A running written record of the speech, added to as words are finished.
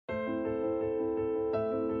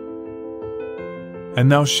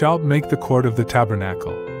And thou shalt make the court of the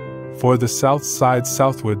tabernacle. For the south side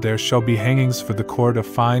southward there shall be hangings for the court of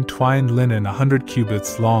fine twined linen 100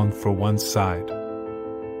 cubits long for one side.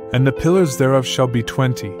 And the pillars thereof shall be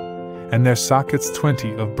 20, and their sockets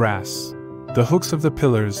 20 of brass. The hooks of the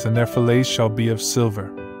pillars and their fillets shall be of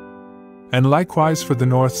silver. And likewise for the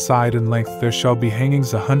north side in length there shall be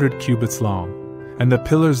hangings 100 cubits long, and the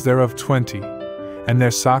pillars thereof 20, and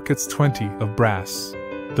their sockets 20 of brass.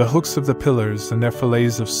 The hooks of the pillars and their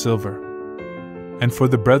fillets of silver. And for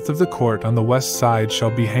the breadth of the court on the west side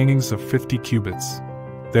shall be hangings of 50 cubits,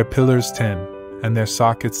 their pillars 10, and their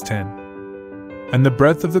sockets 10. And the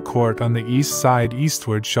breadth of the court on the east side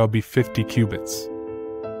eastward shall be 50 cubits.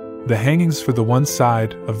 The hangings for the one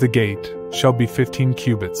side of the gate shall be 15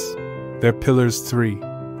 cubits, their pillars 3,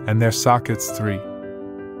 and their sockets 3.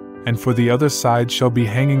 And for the other side shall be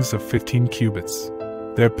hangings of 15 cubits,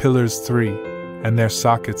 their pillars 3, and their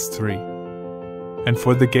sockets 3. And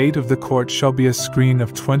for the gate of the court shall be a screen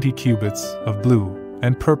of 20 cubits of blue,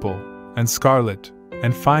 and purple, and scarlet,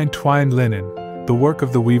 and fine twined linen, the work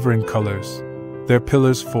of the weaver in colors, their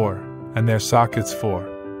pillars 4, and their sockets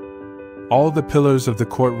 4. All the pillars of the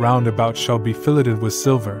court round about shall be filleted with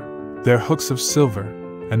silver, their hooks of silver,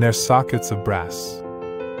 and their sockets of brass.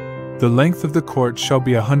 The length of the court shall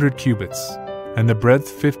be 100 cubits, and the breadth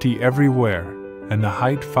 50 everywhere, and the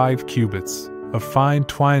height 5 cubits, of fine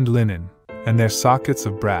twined linen, and their sockets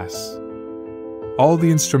of brass. All the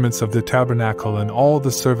instruments of the tabernacle and all the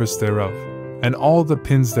service thereof, and all the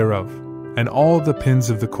pins thereof, and all the pins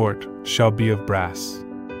of the court, shall be of brass.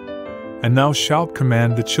 And thou shalt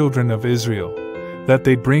command the children of Israel, that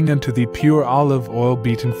they bring unto thee pure olive oil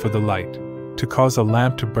beaten for the light, to cause a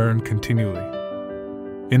lamp to burn continually.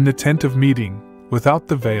 In the tent of meeting, without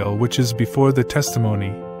the veil which is before the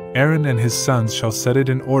testimony, Aaron and his sons shall set it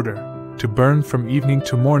in order, to burn from evening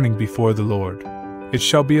to morning before the Lord. It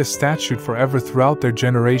shall be a statute forever throughout their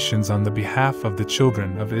generations on the behalf of the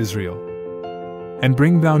children of Israel. And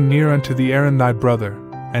bring thou near unto thee Aaron thy brother,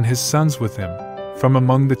 and his sons with him, from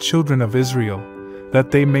among the children of Israel,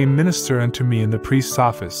 that they may minister unto me in the priest's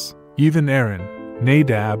office, even Aaron,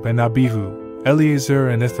 Nadab and Abihu, Eleazar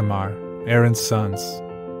and Ithamar, Aaron's sons.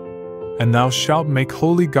 And thou shalt make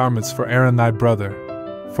holy garments for Aaron thy brother,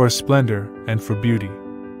 for splendor and for beauty.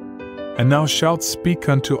 And thou shalt speak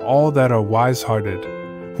unto all that are wise-hearted,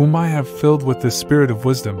 whom I have filled with the spirit of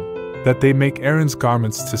wisdom, that they make Aaron's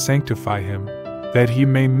garments to sanctify him, that he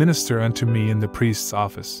may minister unto me in the priest's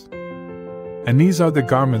office. And these are the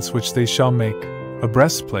garments which they shall make: a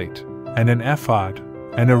breastplate, and an ephod,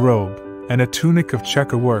 and a robe, and a tunic of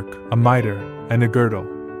checker work, a mitre, and a girdle.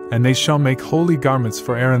 And they shall make holy garments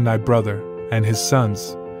for Aaron thy brother, and his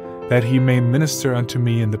sons, that he may minister unto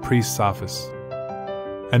me in the priest's office.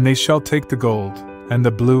 And they shall take the gold, and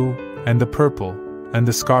the blue, and the purple, and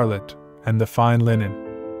the scarlet, and the fine linen.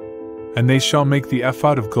 And they shall make the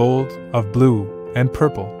ephod of gold, of blue, and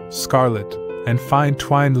purple, scarlet, and fine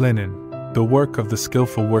twined linen, the work of the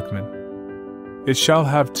skillful workman. It shall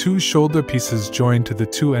have 2 shoulder pieces joined to the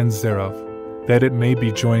 2 ends thereof, that it may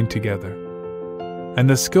be joined together. And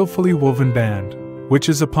the skillfully woven band, which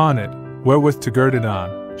is upon it, wherewith to gird it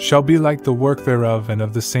on, shall be like the work thereof and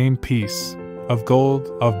of the same piece, of gold,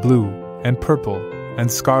 of blue, and purple, and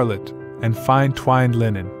scarlet, and fine twined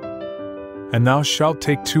linen. And thou shalt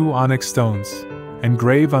take 2 onyx stones, and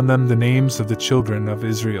grave on them the names of the children of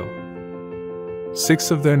Israel.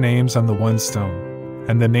 6 of their names on the one stone,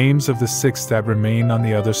 and the names of the 6 that remain on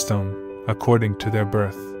the other stone, according to their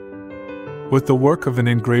birth. With the work of an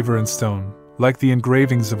engraver in stone, like the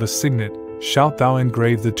engravings of a signet, shalt thou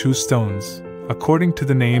engrave the 2 stones, according to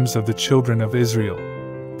the names of the children of Israel.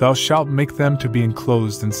 Thou shalt make them to be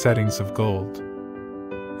enclosed in settings of gold.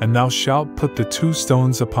 And thou shalt put the 2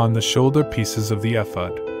 stones upon the shoulder pieces of the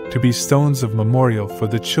ephod, to be stones of memorial for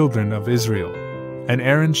the children of Israel. And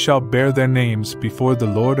Aaron shall bear their names before the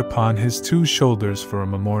Lord upon his 2 shoulders for a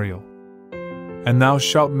memorial. And thou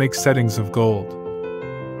shalt make settings of gold,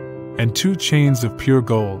 and 2 chains of pure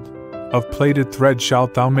gold, of plaited thread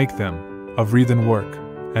shalt thou make them, of wreathen work,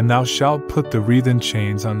 and thou shalt put the wreathen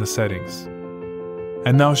chains on the settings.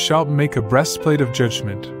 And thou shalt make a breastplate of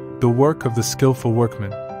judgment, the work of the skillful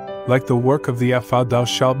workman. Like the work of the ephod thou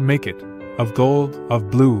shalt make it, of gold, of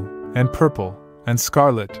blue, and purple, and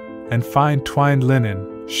scarlet, and fine twined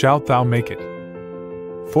linen shalt thou make it.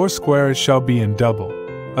 4 square it shall be in double,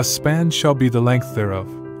 a span shall be the length thereof,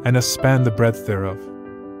 and a span the breadth thereof.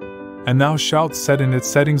 And thou shalt set in it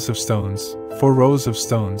settings of stones, 4 rows of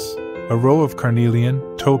stones, a row of carnelian,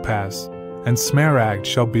 topaz, and smaragd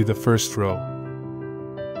shall be the first row.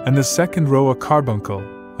 And the second row a carbuncle,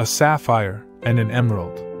 a sapphire, and an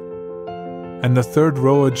emerald. and the third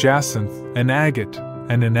row a jacinth, an agate,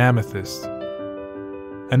 and an amethyst,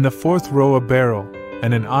 and the fourth row a beryl,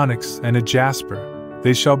 and an onyx, and a jasper.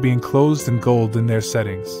 They shall be enclosed in gold in their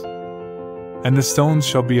settings. And the stones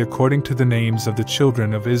shall be according to the names of the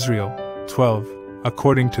children of Israel, 12,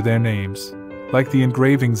 according to their names, like the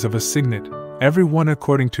engravings of a signet, every one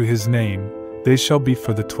according to his name. They shall be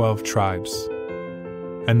for the 12 tribes.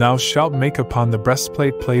 And thou shalt make upon the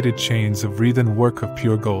breastplate plated chains of wreathen work of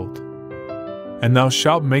pure gold. And thou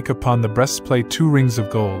shalt make upon the breastplate 2 rings of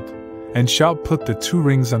gold, and shalt put the 2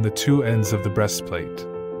 rings on the 2 ends of the breastplate.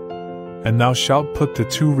 And thou shalt put the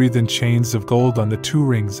 2 wreathen chains of gold on the 2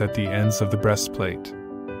 rings at the ends of the breastplate.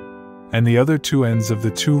 And the other 2 ends of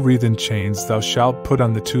the 2 wreathen chains thou shalt put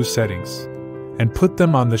on the 2 settings, and put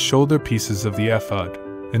them on the shoulder pieces of the ephod,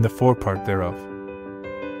 in the forepart thereof.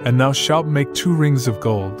 And thou shalt make 2 rings of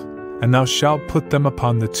gold, and thou shalt put them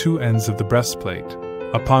upon the 2 ends of the breastplate,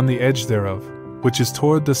 upon the edge thereof, which is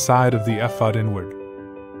toward the side of the ephod inward.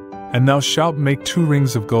 And thou shalt make 2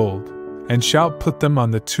 rings of gold, and shalt put them on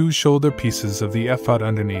the 2 shoulder pieces of the ephod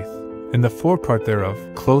underneath, in the forepart thereof,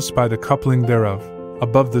 close by the coupling thereof,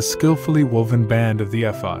 above the skillfully woven band of the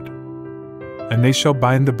ephod. And they shall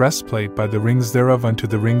bind the breastplate by the rings thereof unto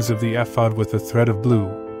the rings of the ephod with a thread of blue,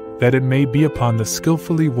 that it may be upon the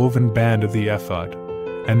skillfully woven band of the ephod,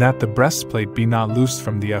 and that the breastplate be not loosed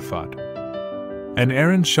from the ephod. And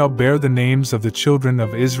Aaron shall bear the names of the children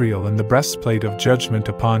of Israel in the breastplate of judgment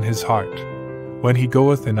upon his heart, when he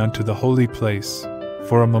goeth in unto the holy place,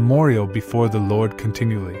 for a memorial before the Lord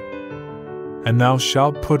continually. And thou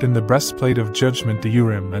shalt put in the breastplate of judgment the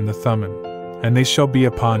Urim and the Thummim, and they shall be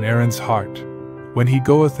upon Aaron's heart, when he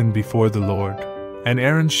goeth in before the Lord. And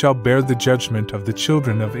Aaron shall bear the judgment of the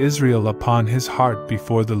children of Israel upon his heart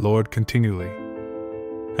before the Lord continually.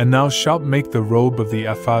 And thou shalt make the robe of the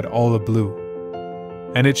ephod all of blue.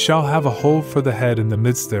 And it shall have a hole for the head in the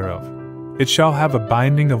midst thereof. It shall have a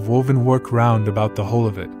binding of woven work round about the whole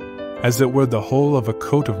of it, as it were the whole of a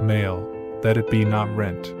coat of mail, that it be not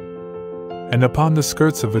rent. And upon the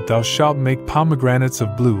skirts of it thou shalt make pomegranates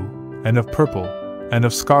of blue, and of purple, and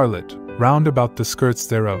of scarlet, round about the skirts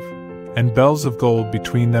thereof, and bells of gold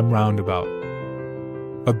between them round about.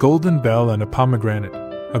 A golden bell and a pomegranate,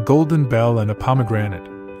 a golden bell and a pomegranate,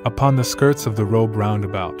 upon the skirts of the robe round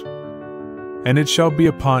about. And it shall be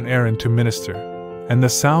upon Aaron to minister, and the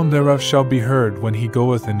sound thereof shall be heard when he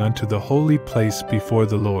goeth in unto the holy place before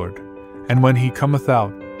the Lord, and when he cometh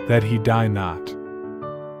out, that he die not.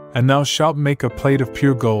 And thou shalt make a plate of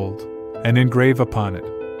pure gold, and engrave upon it,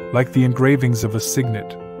 like the engravings of a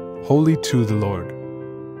signet, holy to the Lord.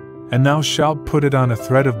 And thou shalt put it on a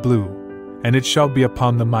thread of blue, and it shall be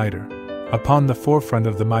upon the mitre, upon the forefront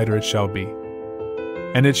of the mitre it shall be.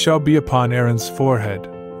 And it shall be upon Aaron's forehead,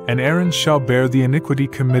 and Aaron shall bear the iniquity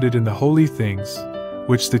committed in the holy things,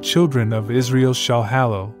 which the children of Israel shall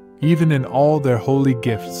hallow, even in all their holy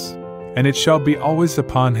gifts, and it shall be always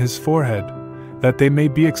upon his forehead, that they may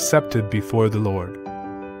be accepted before the Lord.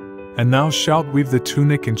 And thou shalt weave the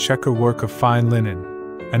tunic in checker work of fine linen,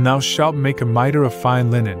 and thou shalt make a mitre of fine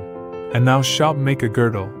linen, and thou shalt make a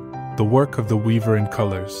girdle, the work of the weaver in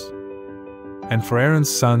colors. And for Aaron's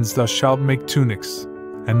sons thou shalt make tunics,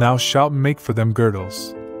 and thou shalt make for them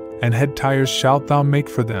girdles, and head tires shalt thou make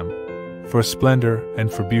for them, for splendor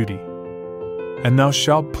and for beauty. And thou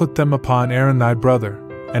shalt put them upon Aaron thy brother,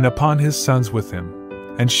 and upon his sons with him,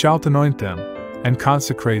 and shalt anoint them, and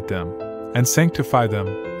consecrate them, and sanctify them,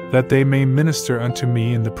 that they may minister unto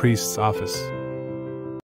me in the priest's office.